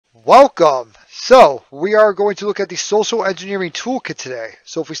Welcome. So we are going to look at the social engineering toolkit today.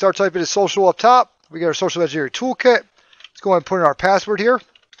 So if we start typing in social up top, we get our social engineering toolkit. Let's go ahead and put in our password here.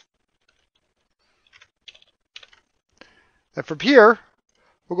 And from here,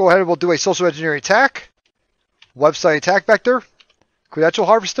 we'll go ahead and we'll do a social engineering attack, website attack vector, credential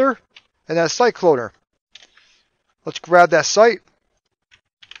harvester, and then a site cloner. Let's grab that site.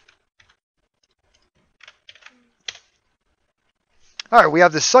 All right, we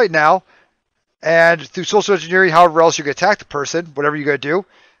have this site now, and through social engineering, however else you can attack the person, whatever you're going to do,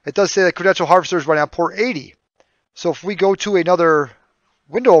 it does say that credential harvester is running on port 80. So if we go to another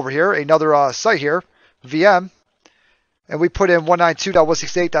window over here, another site here, VM, and we put in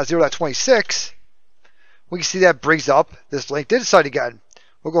 192.168.0.26, we can see that brings up this LinkedIn site again.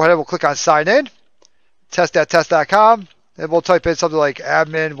 We'll go ahead and we'll click on sign in, test.test.com, and we'll type in something like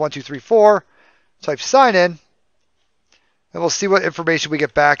admin1234, type sign in, and we'll see what information we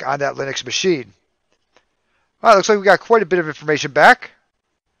get back on that Linux machine. All right, looks like we got quite a bit of information back.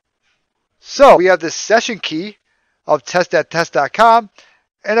 So we have this session key of test.test.com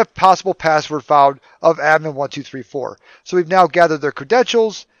and a possible password found of admin1234. So we've now gathered their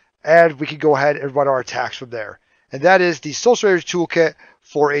credentials, and we can go ahead and run our attacks from there. And that is the social engineering toolkit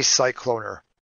for a site cloner.